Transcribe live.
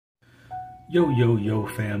Yo, yo, yo,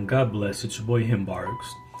 fam. God bless. It's your boy Himbarks.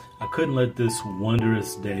 I couldn't let this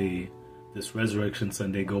wondrous day, this Resurrection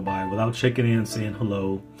Sunday, go by without checking in, saying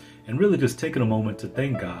hello, and really just taking a moment to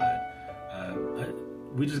thank God.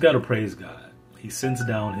 We just got to praise God. He sends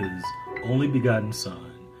down His only begotten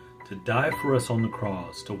Son to die for us on the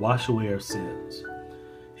cross, to wash away our sins.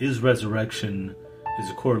 His resurrection is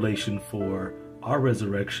a correlation for our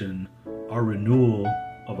resurrection, our renewal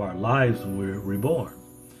of our lives when we're reborn.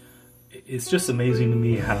 It's just amazing to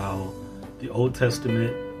me how the Old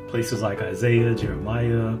Testament, places like Isaiah,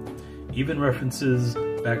 Jeremiah, even references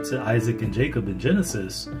back to Isaac and Jacob in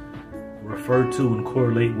Genesis, refer to and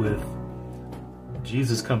correlate with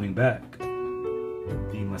Jesus coming back.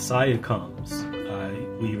 The Messiah comes.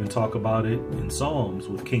 We even talk about it in Psalms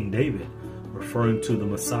with King David, referring to the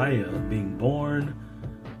Messiah being born,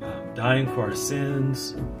 dying for our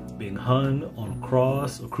sins, being hung on a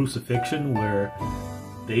cross, a crucifixion, where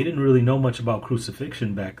they didn't really know much about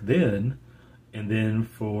crucifixion back then, and then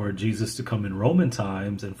for Jesus to come in Roman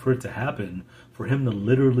times and for it to happen, for him to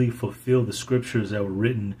literally fulfill the scriptures that were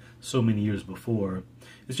written so many years before.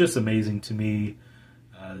 It's just amazing to me,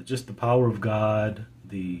 just the power of God,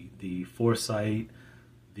 the foresight,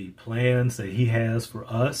 the plans that he has for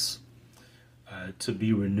us to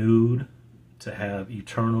be renewed, to have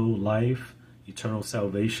eternal life, eternal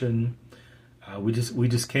salvation. We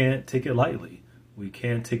just can't take it lightly. We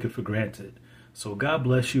can't take it for granted. So God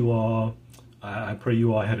bless you all. I pray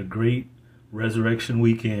you all had a great resurrection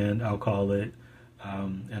weekend, I'll call it.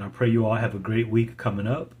 And I pray you all have a great week coming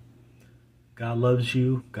up. God loves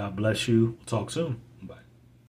you. God bless you. We'll talk soon.